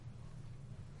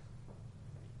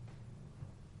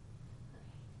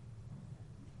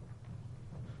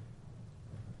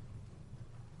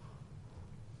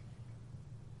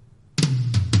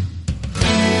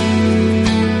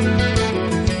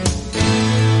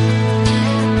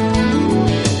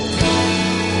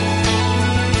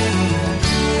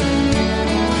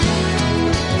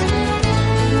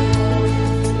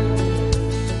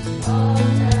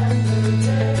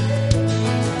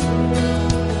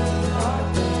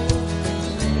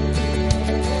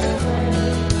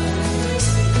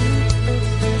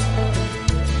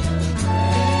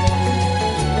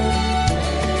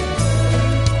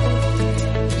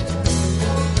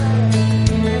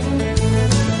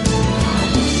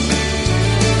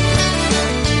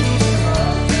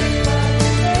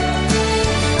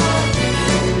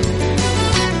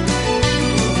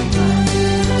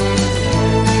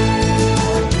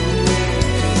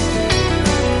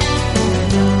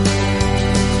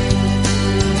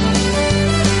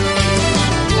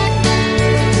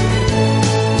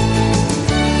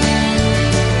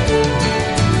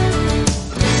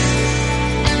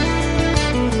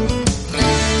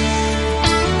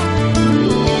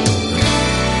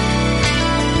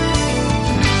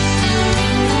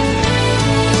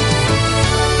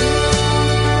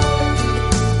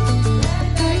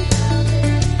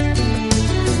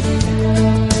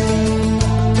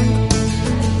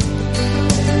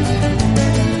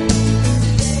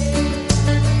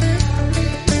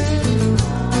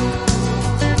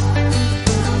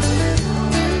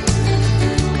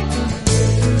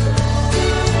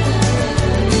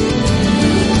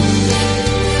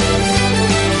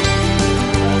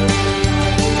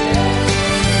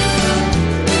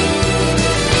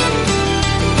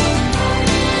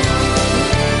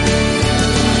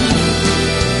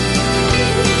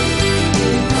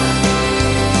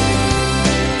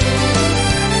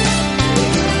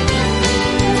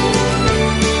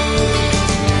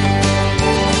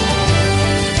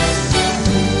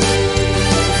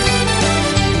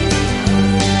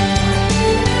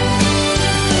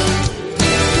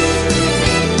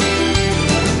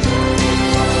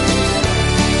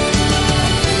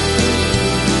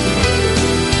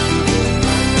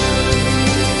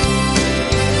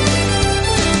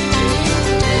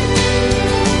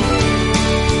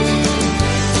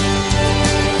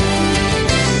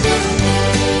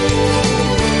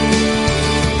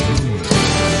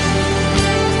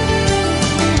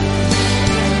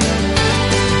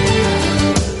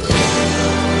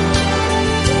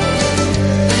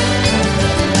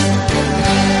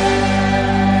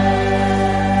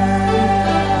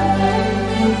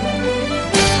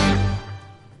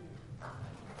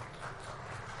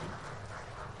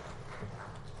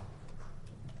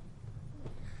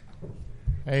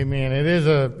Amen.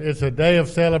 It's a day of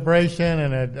celebration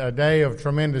and a day of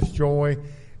tremendous joy.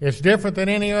 It's different than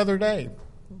any other day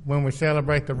when we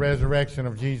celebrate the resurrection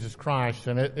of Jesus Christ.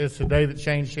 And it's a day that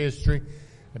changed history,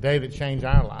 a day that changed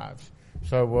our lives.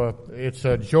 So it's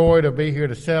a joy to be here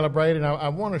to celebrate. And I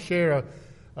want to share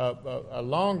a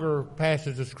longer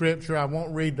passage of Scripture. I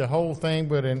won't read the whole thing,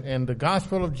 but in the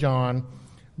Gospel of John,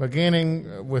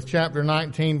 beginning with chapter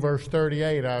 19, verse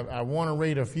 38, I want to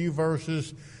read a few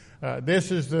verses. This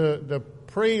is the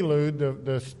prelude,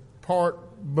 the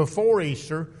part before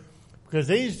Easter,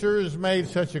 because Easter is made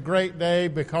such a great day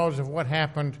because of what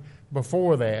happened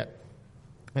before that.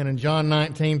 And in John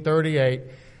 19:38,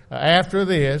 after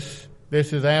this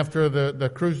is after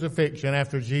the crucifixion,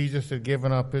 after Jesus had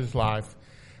given up his life.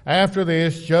 After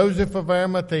this, Joseph of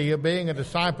Arimathea, being a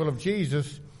disciple of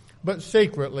Jesus, but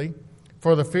secretly,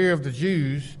 for the fear of the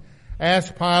Jews,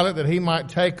 asked Pilate that he might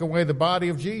take away the body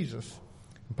of Jesus.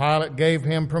 Pilate gave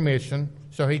him permission,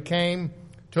 so he came,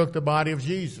 took the body of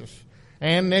Jesus.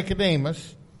 And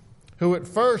Nicodemus, who at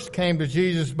first came to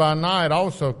Jesus by night,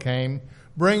 also came,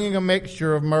 bringing a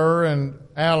mixture of myrrh and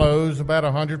aloes, about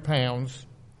 100 pounds.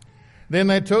 Then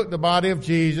they took the body of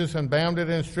Jesus and bound it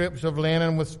in strips of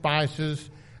linen with spices,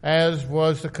 as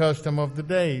was the custom of the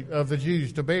day of the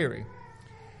Jews to bury.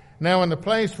 Now in the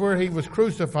place where he was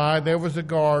crucified there was a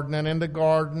garden, and in the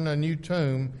garden a new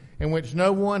tomb, in which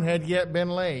no one had yet been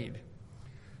laid.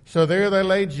 So there they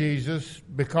laid Jesus,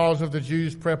 because of the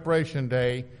Jews' preparation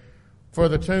day, for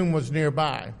the tomb was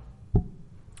nearby.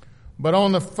 But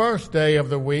on the first day of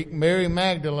the week, Mary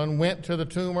Magdalene went to the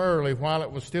tomb early while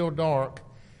it was still dark,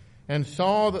 and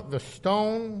saw that the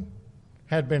stone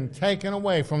had been taken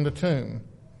away from the tomb.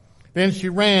 Then she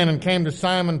ran and came to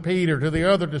Simon Peter, to the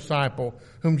other disciple,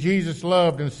 whom Jesus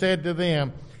loved, and said to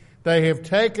them, "They have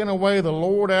taken away the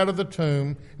Lord out of the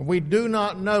tomb, and we do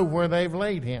not know where they've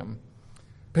laid him."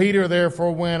 Peter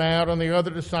therefore went out, and the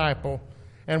other disciple,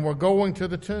 and were going to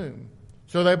the tomb.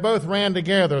 So they both ran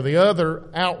together. The other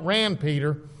outran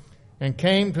Peter, and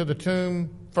came to the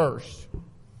tomb first.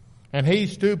 And he,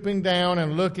 stooping down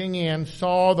and looking in,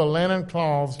 saw the linen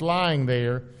cloths lying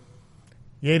there,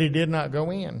 yet he did not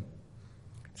go in.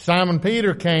 Simon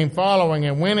Peter came following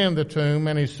and went in the tomb,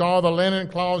 and he saw the linen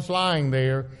cloths lying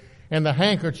there, and the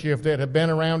handkerchief that had been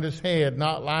around his head,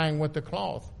 not lying with the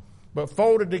cloth, but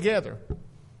folded together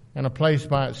in a place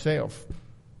by itself.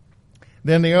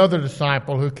 Then the other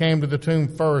disciple who came to the tomb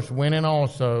first went in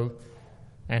also,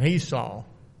 and he saw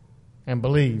and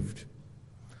believed.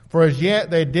 For as yet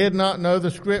they did not know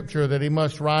the Scripture that he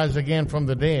must rise again from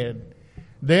the dead.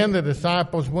 Then the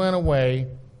disciples went away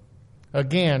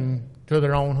again to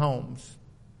their own homes.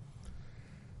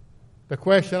 The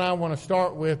question I want to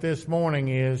start with this morning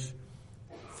is,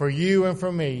 for you and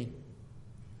for me,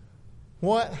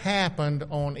 what happened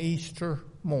on Easter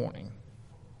morning?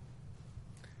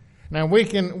 Now we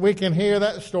can hear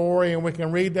that story, and we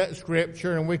can read that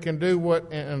Scripture, and we can do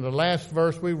what in the last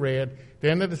verse we read.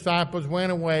 Then the disciples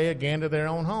went away again to their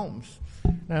own homes.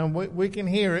 Now we can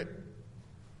hear it,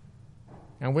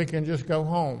 and we can just go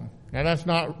home. Now that's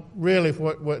not really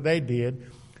what they did,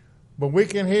 but we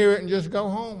can hear it and just go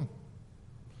home.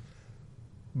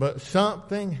 But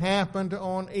something happened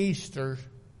on Easter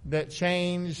that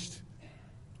changed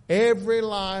every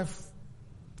life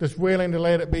that's willing to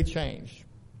let it be changed.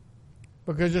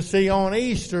 Because you see, on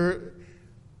Easter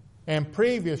and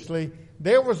previously,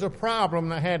 there was a problem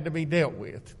that had to be dealt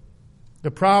with.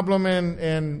 The problem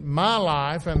in my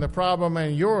life, and the problem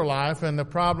in your life, and the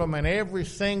problem in every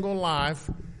single life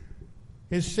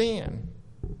is sin.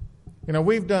 You know,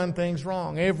 we've done things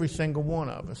wrong, every single one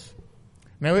of us.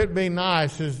 Now, it'd be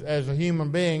nice as a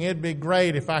human being, it'd be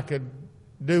great if I could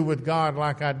do with God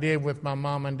like I did with my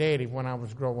mom and daddy when I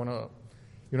was growing up.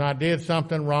 You know, I did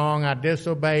something wrong, I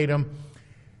disobeyed them,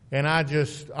 and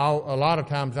a lot of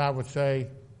times I would say,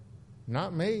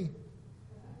 "Not me."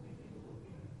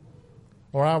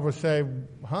 Or I would say,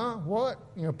 "Huh? What?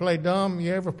 You know, play dumb?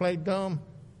 You ever played dumb?"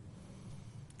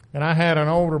 And I had an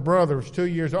older brother who was 2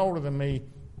 years older than me.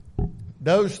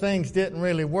 Those things didn't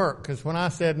really work, because when I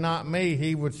said "not me,"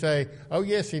 he would say, "Oh,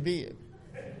 yes, he did."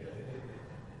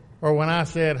 Or when I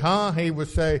said "huh," he would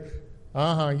say,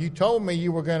 "You told me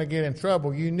you were going to get in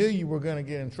trouble. You knew you were going to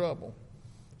get in trouble."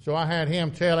 So I had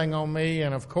him telling on me,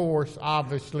 and of course,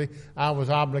 obviously, I was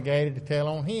obligated to tell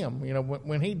on him, you know,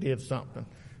 when he did something.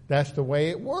 That's the way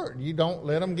it worked. You don't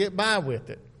let them get by with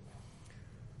it.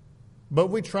 But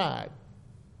we tried.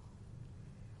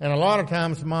 And a lot of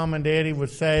times Mom and Daddy would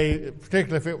say,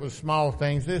 particularly if it was small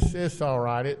things, it's all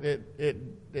right.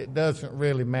 It doesn't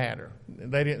really matter.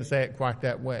 They didn't say it quite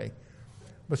that way.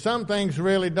 But some things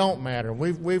really don't matter.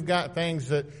 We've got things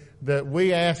that that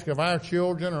we ask of our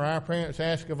children, or our parents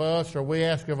ask of us, or we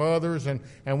ask of others, and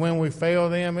when we fail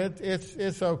them,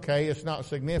 it's okay. It's not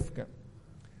significant.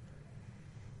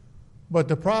 But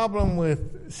the problem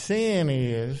with sin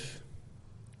is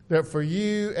that for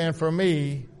you and for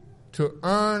me to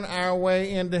earn our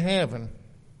way into heaven,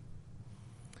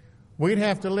 we'd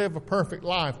have to live a perfect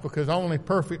life, because only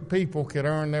perfect people could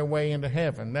earn their way into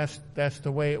heaven. That's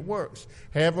the way it works.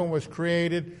 Heaven was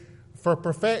created for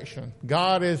perfection.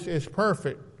 God is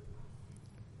perfect.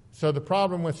 So the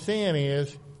problem with sin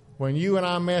is when you and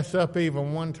I mess up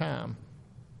even one time,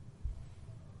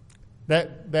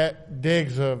 that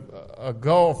digs a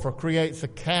gulf or creates a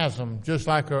chasm, just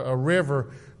like a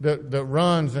river that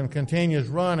runs and continues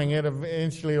running. It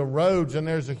eventually erodes, and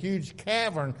there's a huge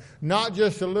cavern, not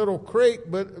just a little creek,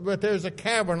 but there's a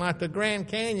cavern like the Grand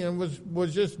Canyon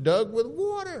was just dug with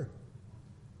water.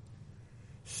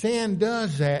 Sin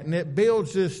does that, and it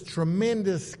builds this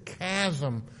tremendous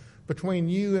chasm between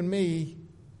you and me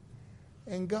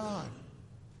and God.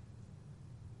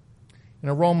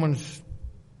 Romans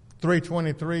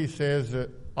 3:23 says that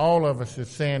all of us have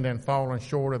sinned and fallen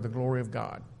short of the glory of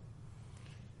God.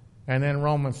 And then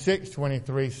Romans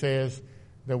 6:23 says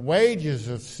the wages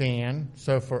of sin,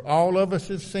 so for all of us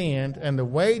have sinned, and the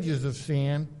wages of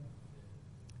sin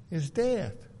is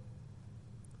death.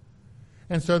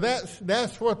 And so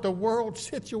that's what the world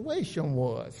situation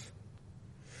was.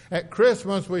 At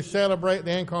Christmas, we celebrate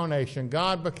the incarnation.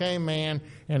 God became man,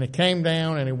 and he came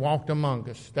down and he walked among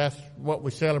us. That's what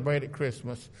we celebrate at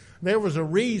Christmas. There was a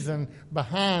reason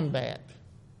behind that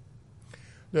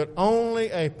only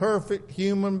a perfect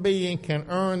human being can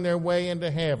earn their way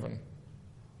into heaven.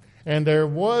 And there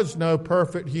was no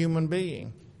perfect human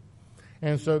being.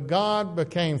 And so God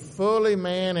became fully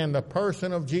man in the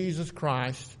person of Jesus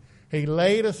Christ. He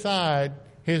laid aside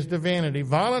his divinity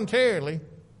voluntarily.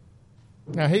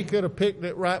 Now, he could have picked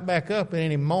it right back up at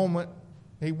any moment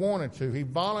he wanted to. He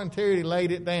voluntarily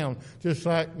laid it down. Just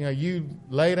like, you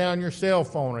lay down your cell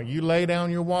phone or you lay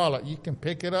down your wallet. You can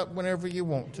pick it up whenever you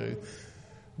want to.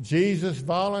 Jesus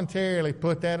voluntarily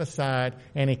put that aside,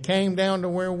 and he came down to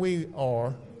where we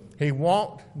are. He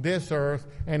walked this earth,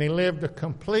 and he lived a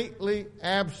completely,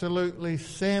 absolutely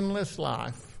sinless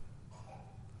life.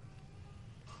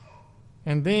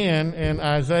 And then in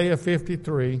Isaiah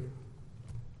 53,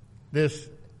 this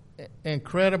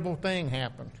incredible thing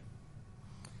happened.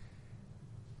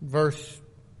 Verse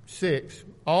 6,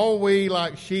 all we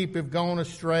like sheep have gone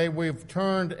astray. We've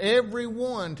turned every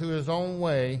one to his own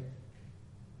way.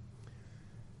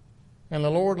 And the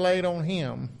Lord laid on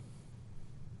him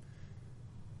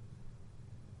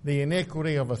the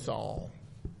iniquity of us all.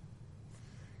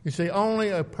 You see, only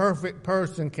a perfect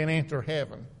person can enter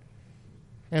heaven.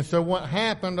 And so what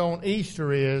happened on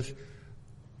Easter is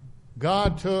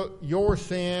God took your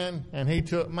sin and he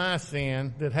took my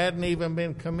sin that hadn't even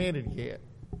been committed yet.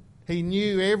 He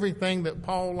knew everything that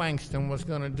Paul Langston was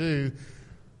going to do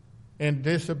in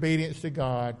disobedience to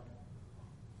God.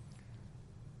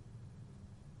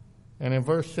 And in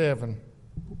verse 7,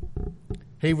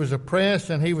 he was oppressed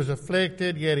and he was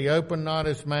afflicted, yet he opened not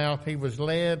his mouth. He was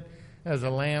led as a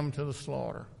lamb to the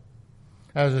slaughter.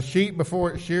 As a sheep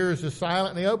before its shearers is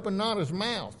silent, and he opened not his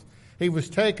mouth. He was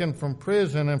taken from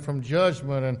prison and from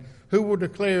judgment, and who will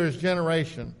declare his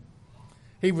generation?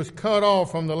 He was cut off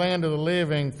from the land of the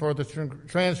living. For the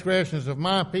transgressions of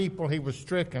my people he was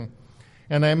stricken.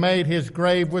 And they made his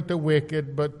grave with the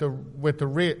wicked, but with the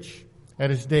rich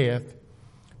at his death,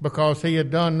 because he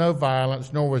had done no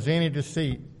violence, nor was any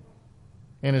deceit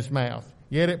in his mouth.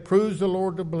 Yet it pleased the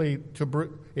Lord to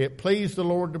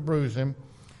bruise him,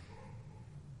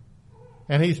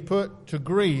 and he's put to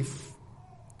grief.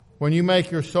 When you make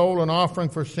your soul an offering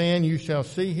for sin, you shall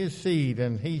see his seed,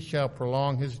 and he shall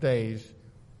prolong his days.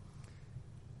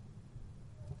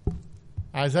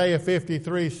 Isaiah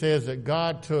 53 says that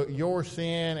God took your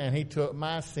sin and he took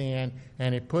my sin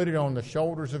and he put it on the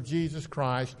shoulders of Jesus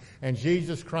Christ, and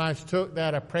Jesus Christ took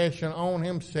that oppression on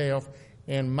himself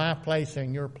in my place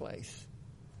and your place.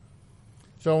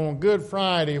 So on Good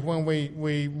Friday, when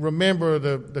we remember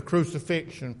the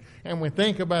crucifixion and we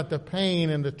think about the pain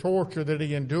and the torture that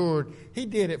he endured, he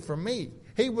did it for me.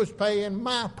 He was paying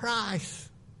my price.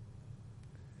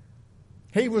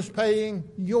 He was paying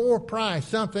your price,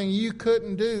 something you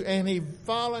couldn't do, and he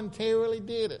voluntarily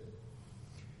did it.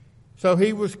 So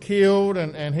he was killed,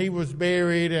 and he was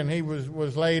buried, and he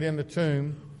was laid in the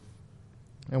tomb.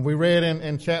 And we read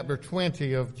in chapter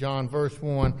 20 of John, verse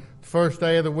 1, the first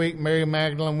day of the week, Mary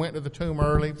Magdalene went to the tomb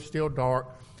early, still dark.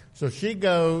 So she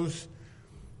goes.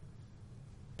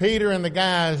 Peter and the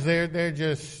guys, they're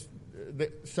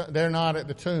not at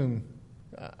the tomb.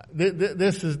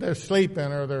 they're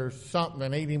sleeping or they're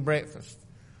something, eating breakfast.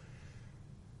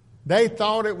 They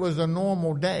thought it was a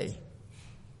normal day.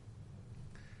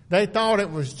 They thought it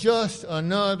was just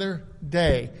another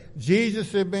day.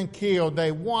 Jesus had been killed.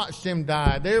 They watched him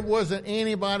die. There wasn't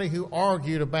anybody who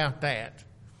argued about that.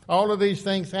 All of these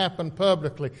things happened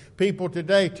publicly. People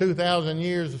today, 2,000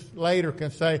 years later,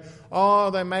 can say, oh,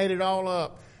 they made it all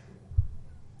up.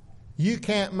 You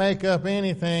can't make up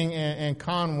anything in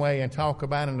Conway and talk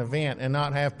about an event and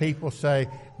not have people say,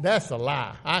 that's a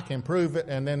lie. I can prove it,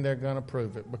 and then they're going to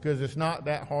prove it because it's not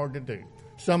that hard to do.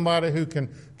 Somebody who can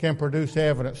produce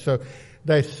evidence. So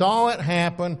they saw it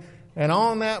happen, and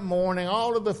on that morning,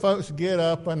 all of the folks get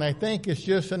up, and they think it's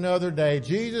just another day.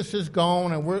 Jesus is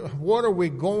gone, and what are we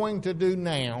going to do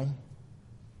now?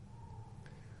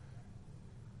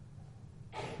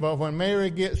 But when Mary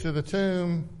gets to the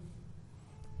tomb,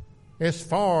 it's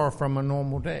far from a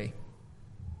normal day.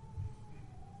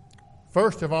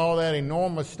 First of all, that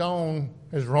enormous stone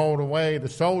is rolled away. The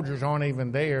soldiers aren't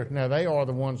even there. Now, they are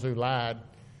the ones who lied.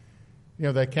 You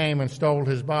know, they came and stole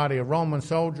his body. A Roman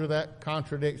soldier, that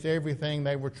contradicts everything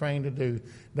they were trained to do.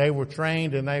 They were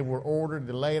trained and they were ordered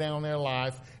to lay down their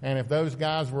life. And if those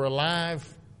guys were alive,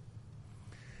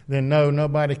 then no,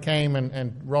 nobody came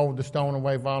and rolled the stone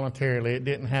away voluntarily. It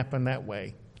didn't happen that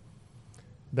way.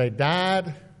 They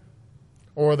died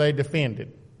or they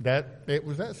defended. It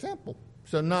was that simple.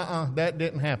 So that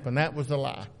didn't happen. That was a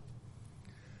lie.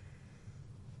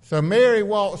 So Mary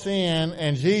walks in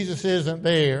and Jesus isn't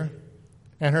there.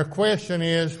 And her question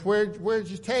is, where'd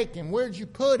you take him? Where'd you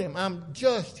put him? I'm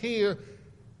just here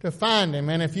to find him.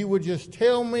 And if you would just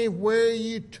tell me where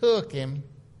you took him,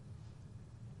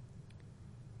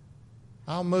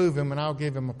 I'll move him and I'll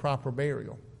give him a proper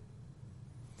burial.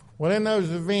 Well, in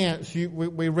those events,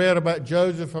 we read about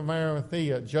Joseph of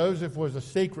Arimathea. Joseph was a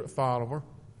secret follower.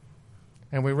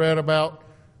 And we read about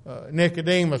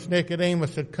Nicodemus.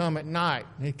 Nicodemus had come at night.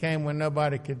 He came when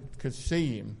nobody could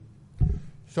see him.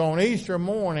 So on Easter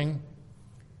morning,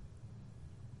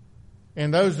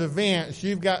 in those events,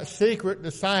 you've got secret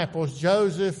disciples,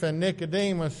 Joseph and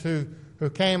Nicodemus, who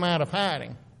came out of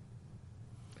hiding.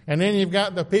 And then you've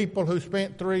got the people who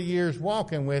spent 3 years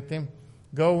walking with him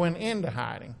going into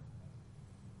hiding.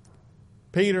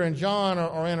 Peter and John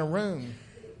are in a room.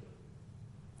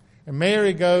 And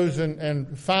Mary goes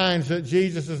and finds that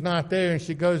Jesus is not there, and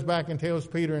she goes back and tells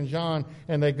Peter and John,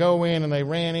 and they go in and they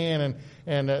ran in,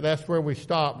 and that's where we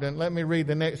stopped. And let me read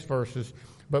the next verses.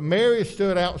 But Mary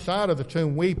stood outside of the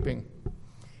tomb weeping.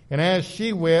 And as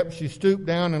she wept, she stooped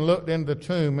down and looked into the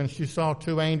tomb, and she saw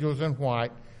 2 angels in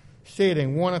white,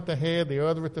 sitting, one at the head, the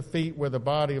other at the feet, where the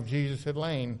body of Jesus had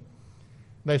lain.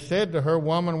 They said to her,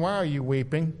 "Woman, why are you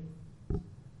weeping?"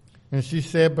 And she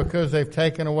said, "Because they've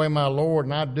taken away my Lord,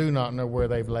 and I do not know where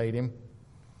they've laid him."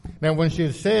 Now when she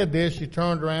had said this, she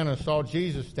turned around and saw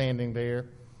Jesus standing there,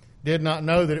 did not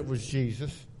know that it was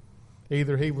Jesus.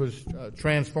 Either he was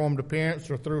transformed appearance,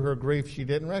 or through her grief she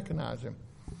didn't recognize him.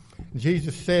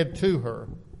 Jesus said to her,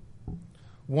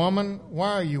 "Woman,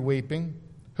 why are you weeping?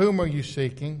 Whom are you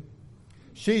seeking?"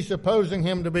 She, supposing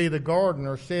him to be the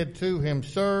gardener, said to him,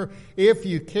 "Sir, if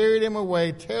you carried him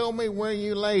away, tell me where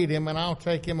you laid him, and I'll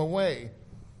take him away."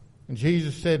 And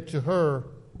Jesus said to her,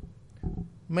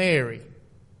 "Mary."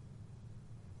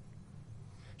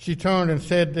 She turned and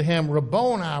said to him,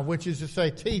 "Rabboni," which is to say,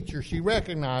 teacher. She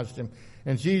recognized him.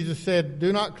 And Jesus said,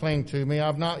 "Do not cling to me.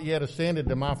 I've not yet ascended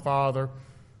to my Father.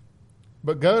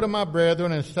 But go to my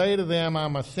brethren and say to them,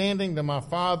 I'm ascending to my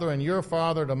Father and your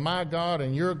Father, to my God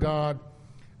and your God."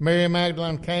 Mary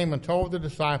Magdalene came and told the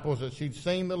disciples that she'd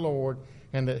seen the Lord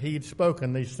and that he'd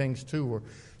spoken these things to her.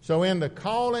 So in the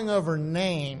calling of her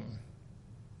name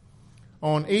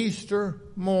on Easter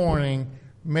morning,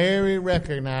 Mary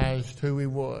recognized who he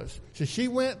was. So she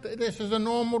went, this is a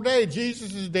normal day.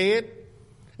 Jesus is dead.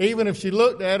 Even if she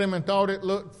looked at him and thought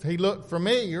he looked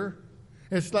familiar,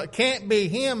 it's like, can't be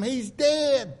him. He's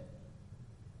dead.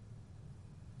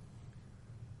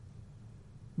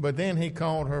 But then he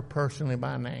called her personally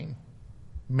by name,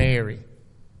 Mary.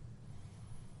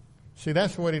 See,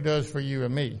 that's what he does for you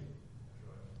and me.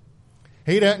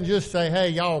 He doesn't just say, "Hey,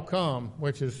 y'all come,"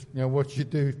 which is what you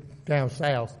do down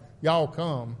south. Y'all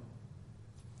come.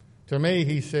 To me,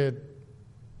 he said,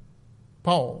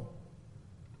 "Paul."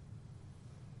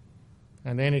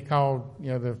 And then he called,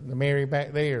 the Mary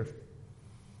back there.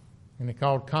 And he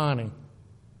called Connie.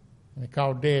 And he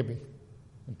called Debbie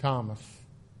and Thomas.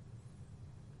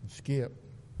 Skip,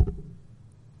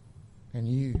 and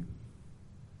you,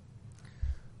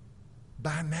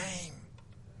 by name.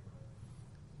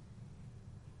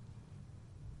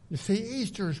 You see,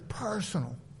 Easter is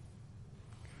personal.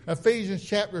 Ephesians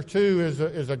chapter 2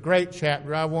 is a great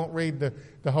chapter. I won't read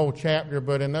the whole chapter,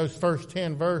 but in those first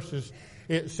 10 verses,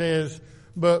 it says,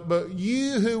 But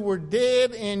you who were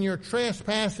dead in your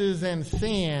trespasses and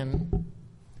sin,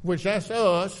 which that's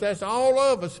us, that's all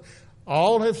of us,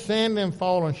 all have sinned and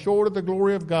fallen short of the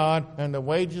glory of God, and the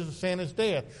wages of sin is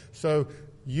death. So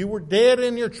you were dead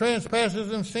in your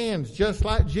trespasses and sins, just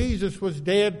like Jesus was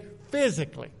dead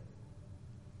physically.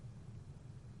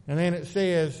 And then it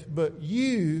says, but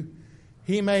you,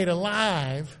 he made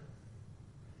alive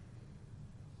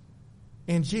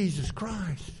in Jesus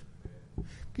Christ.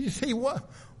 You see, what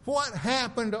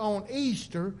happened on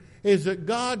Easter is that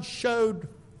God showed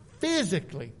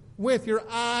physically, with your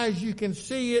eyes, you can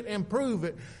see it and prove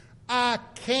it. I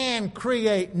can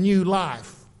create new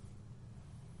life.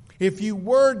 If you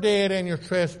were dead in your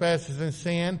trespasses and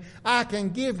sin, I can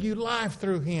give you life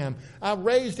through him. I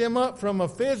raised him up from a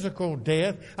physical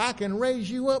death. I can raise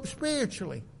you up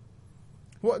spiritually.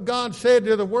 What God said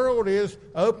to the world is,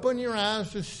 open your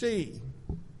eyes to see.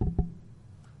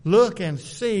 Look and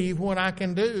see what I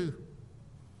can do.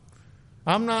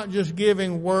 I'm not just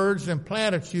giving words and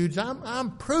platitudes.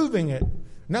 I'm proving it.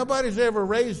 Nobody's ever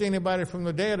raised anybody from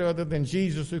the dead other than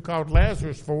Jesus, who called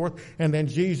Lazarus forth, and then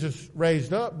Jesus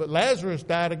raised up. But Lazarus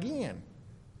died again.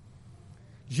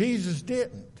 Jesus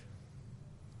didn't.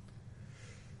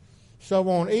 So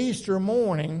on Easter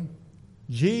morning,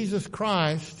 Jesus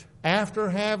Christ, after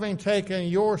having taken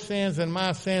your sins and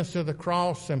my sins to the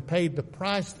cross and paid the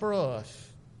price for us,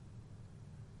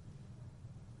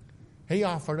 he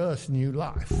offered us new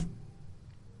life.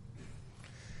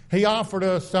 He offered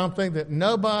us something that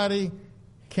nobody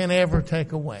can ever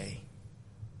take away.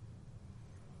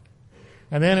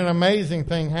 And then an amazing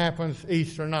thing happens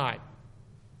Easter night.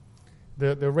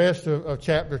 The rest of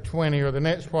chapter 20, or the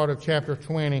next part of chapter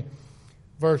 20,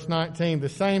 verse 19. The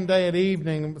same day at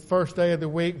evening, the first day of the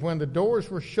week, when the doors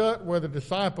were shut where the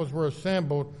disciples were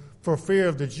assembled for fear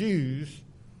of the Jews,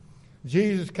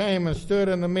 Jesus came and stood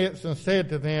in the midst and said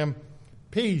to them,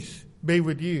 "Peace be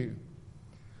with you."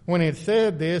 When he had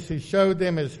said this, he showed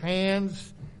them his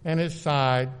hands and his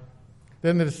side.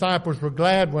 Then the disciples were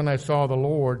glad when they saw the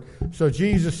Lord. So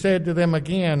Jesus said to them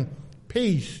again,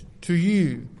 "Peace to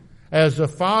you. As the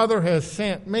Father has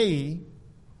sent me,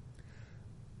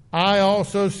 I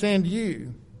also send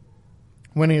you."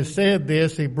 When he had said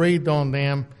this, he breathed on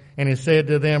them, and he said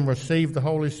to them, "Receive the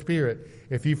Holy Spirit.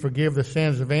 If you forgive the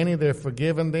sins of any, they're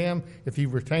forgiven them. If you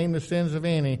retain the sins of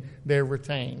any, they're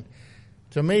retained."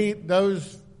 To me,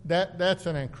 that's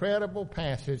an incredible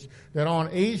passage, that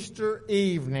on Easter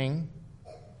evening,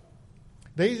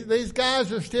 these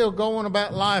guys are still going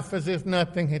about life as if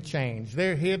nothing had changed.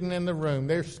 They're hidden in the room.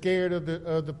 They're scared of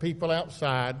the people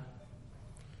outside.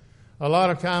 A lot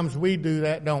of times we do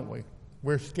that, don't we?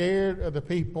 We're scared of the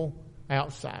people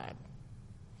outside.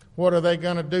 What are they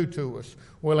going to do to us?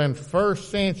 Well, in first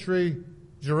century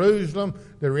Jerusalem,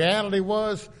 the reality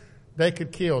was they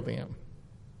could kill them.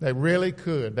 They really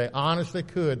could. They honestly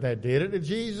could. They did it to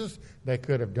Jesus. They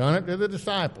could have done it to the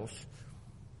disciples.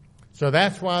 So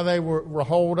that's why they were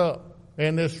holed up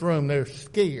in this room. They're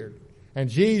scared. And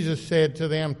Jesus said to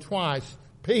them twice,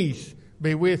 "Peace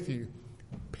be with you.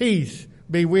 Peace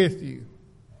be with you."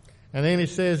 And then he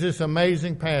says this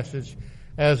amazing passage,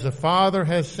 "As the Father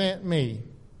has sent me,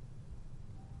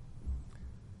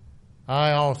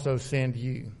 I also send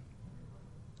you."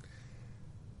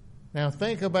 Now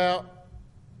think about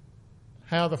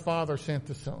how the Father sent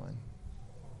the Son.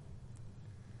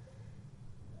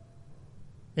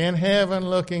 In heaven,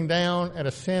 looking down at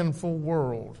a sinful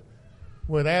world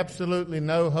with absolutely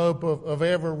no hope of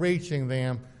ever reaching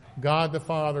them, God the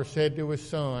Father said to his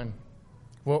Son,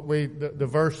 the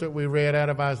verse that we read out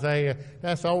of Isaiah,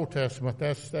 that's Old Testament,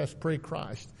 that's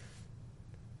pre-Christ.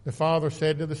 The Father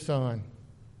said to the Son,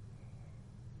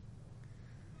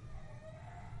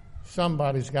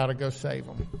 somebody's got to go save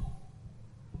them.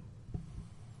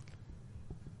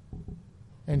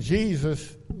 And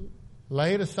Jesus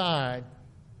laid aside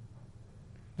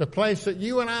the place that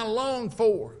you and I long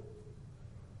for.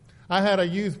 I had a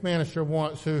youth minister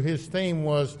once who his theme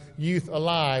was Youth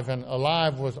Alive, and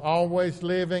alive was always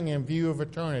living in view of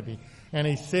eternity. And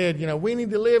he said, we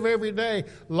need to live every day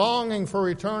longing for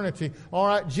eternity. All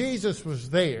right, Jesus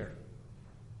was there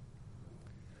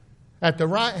at the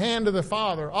right hand of the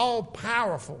Father, all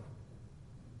powerful.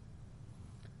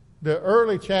 The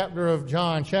early chapter of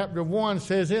John, chapter 1,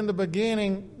 says, in the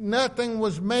beginning, nothing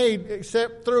was made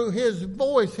except through his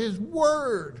voice, his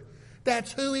word.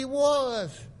 That's who he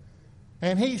was.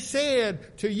 And he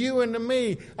said to you and to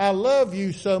me, I love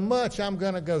you so much, I'm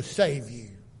going to go save you.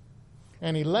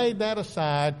 And he laid that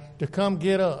aside to come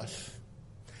get us.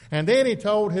 And then he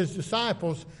told his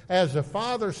disciples, as the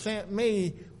Father sent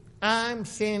me, I'm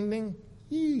sending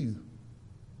you.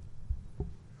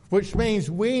 Which means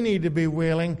we need to be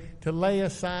willing to lay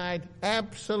aside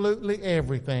absolutely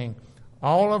everything.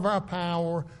 All of our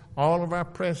power, all of our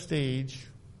prestige,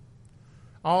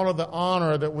 all of the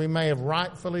honor that we may have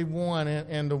rightfully won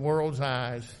in the world's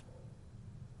eyes.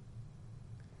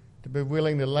 To be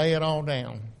willing to lay it all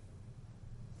down.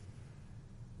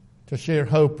 To share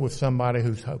hope with somebody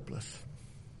who's hopeless.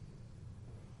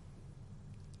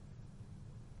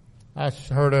 I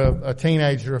heard a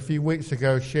teenager a few weeks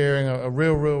ago sharing a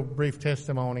real brief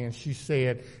testimony, and she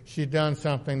said she'd done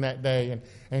something that day,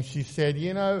 and she said,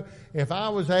 you know, if I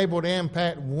was able to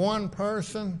impact one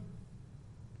person,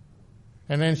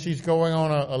 and then she's going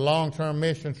on a long-term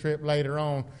mission trip later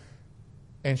on,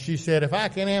 and she said, if I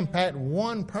can impact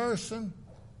one person,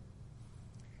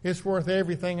 it's worth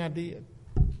everything I did.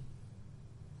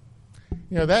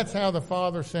 You know, that's how the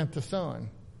Father sent the Son.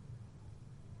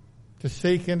 To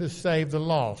seek and to save the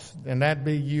lost, and that'd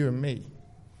be you and me.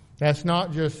 That's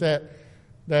not just that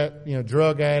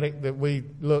drug addict that we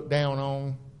look down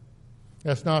on.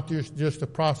 That's not just a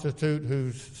prostitute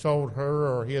who's sold her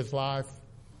or his life.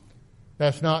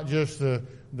 That's not just the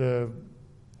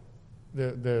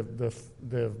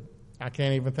I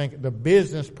can't even think, the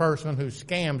business person who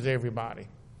scams everybody.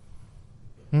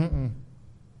 You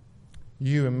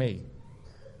and me.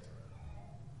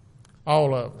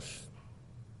 All of us.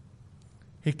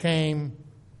 He came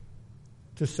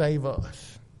to save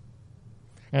us.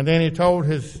 And then he told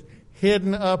his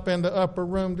hidden up in the upper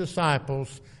room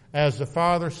disciples, as the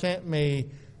Father sent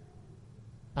me,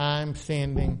 I'm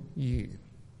sending you.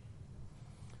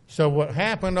 So what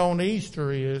happened on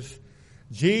Easter is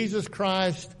Jesus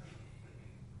Christ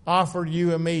offered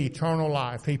you and me eternal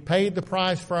life. He paid the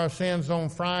price for our sins on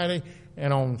Friday,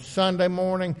 and on Sunday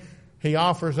morning, he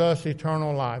offers us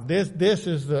eternal life. This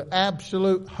is the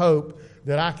absolute hope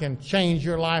that I can change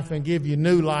your life and give you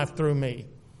new life through me.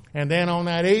 And then on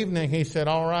that evening, he said,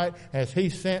 all right, as he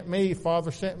sent me,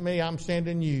 Father sent me, I'm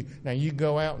sending you. Now you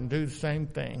go out and do the same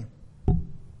thing.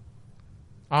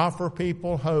 Offer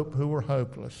people hope who are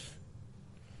hopeless.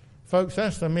 Folks,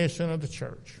 that's the mission of the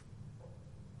church.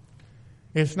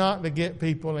 It's not to get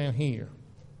people in here,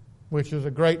 which is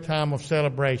a great time of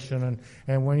celebration.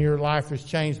 And when your life is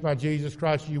changed by Jesus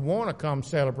Christ, you want to come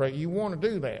celebrate. You want to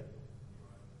do that.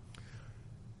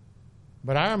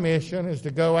 But our mission is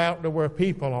to go out to where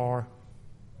people are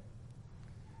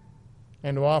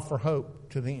and to offer hope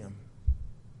to them.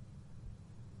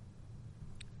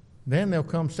 Then they'll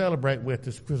come celebrate with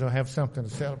us because they'll have something to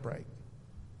celebrate.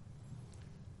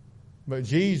 But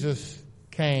Jesus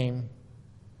came.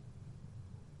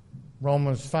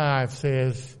 Romans 5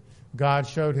 says, God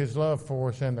showed his love for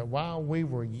us, and that while we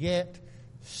were yet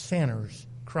sinners,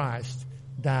 Christ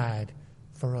died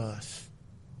for us.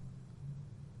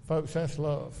 Folks, that's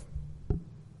love.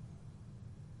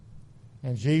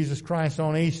 And Jesus Christ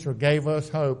on Easter gave us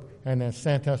hope and then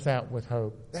sent us out with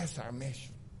hope. That's our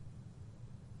mission.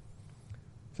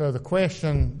 So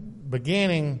the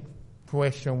beginning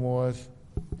question was,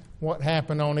 what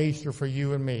happened on Easter for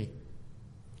you and me?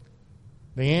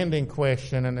 The ending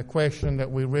question, and the question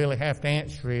that we really have to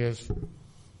answer is,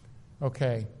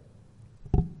 okay,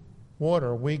 what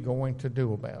are we going to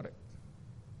do about it?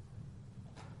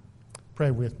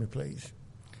 Pray with me, please.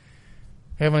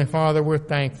 Heavenly Father, we're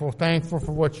thankful. Thankful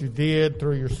for what you did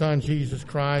through your Son, Jesus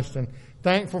Christ, and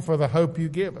thankful for the hope you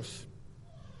give us.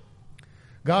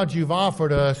 God, you've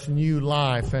offered us new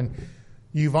life, and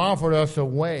you've offered us a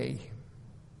way.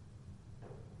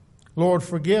 Lord,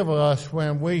 forgive us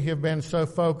when we have been so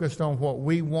focused on what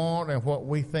we want and what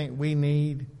we think we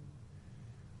need,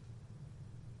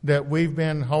 that we've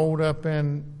been holed up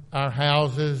in our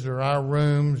houses or our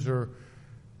rooms or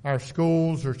our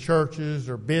schools or churches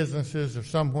or businesses or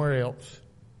somewhere else.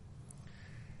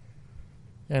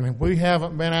 And we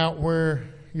haven't been out where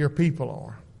your people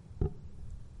are.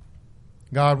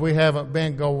 God, we haven't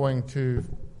been going to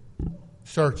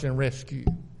search and rescue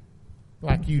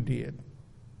like you did.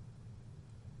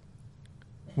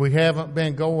 We haven't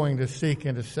been going to seek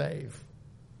and to save.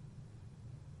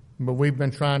 But we've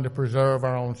been trying to preserve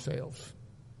our own selves.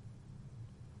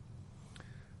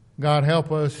 God,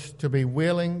 help us to be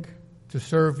willing to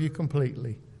serve you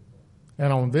completely.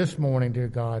 And on this morning, dear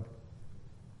God,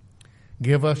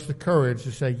 give us the courage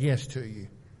to say yes to you.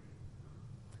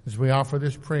 As we offer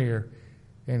this prayer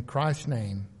in Christ's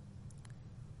name,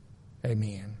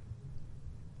 amen.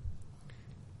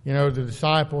 You know, the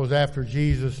disciples, after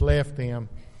Jesus left them,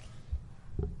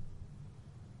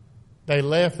 they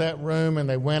left that room and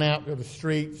they went out to the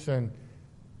streets, and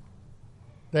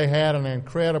they had an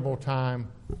incredible time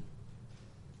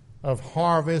of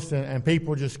harvest, and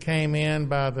people just came in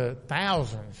by the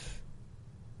thousands.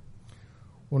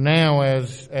 Well, now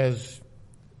as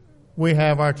we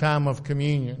have our time of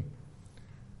communion,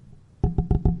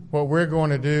 what we're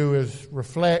going to do is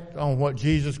reflect on what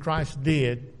Jesus Christ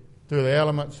did through the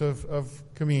elements of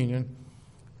communion.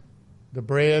 The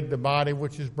bread, the body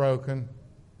which is broken,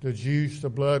 the juice, the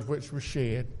blood which was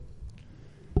shed.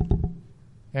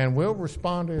 And we'll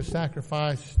respond to his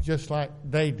sacrifice just like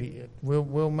they did.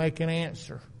 We'll make an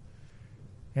answer.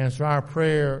 And so our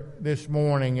prayer this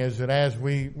morning is that as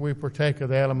we partake of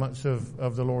the elements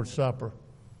of the Lord's Supper,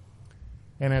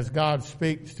 and as God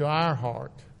speaks to our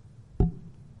heart,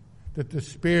 that the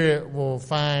Spirit will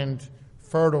find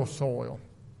fertile soil,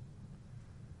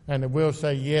 and that we'll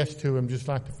say yes to him just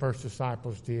like the first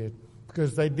disciples did,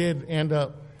 because they did end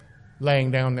up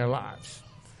laying down their lives.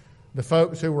 The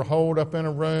folks who were holed up in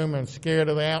a room and scared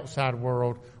of the outside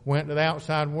world went to the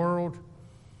outside world,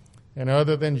 and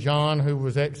other than John, who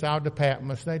was exiled to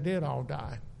Patmos, they did all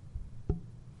die.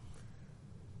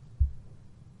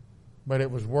 But it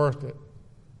was worth it,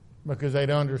 because they'd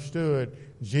understood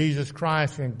Jesus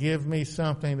Christ can give me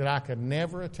something that I could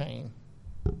never attain.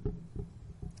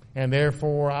 And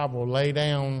therefore, I will lay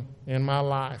down in my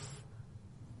life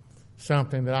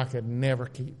something that I could never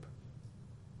keep.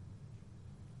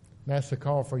 That's the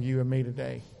call for you and me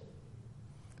today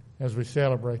as we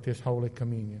celebrate this Holy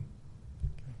Communion.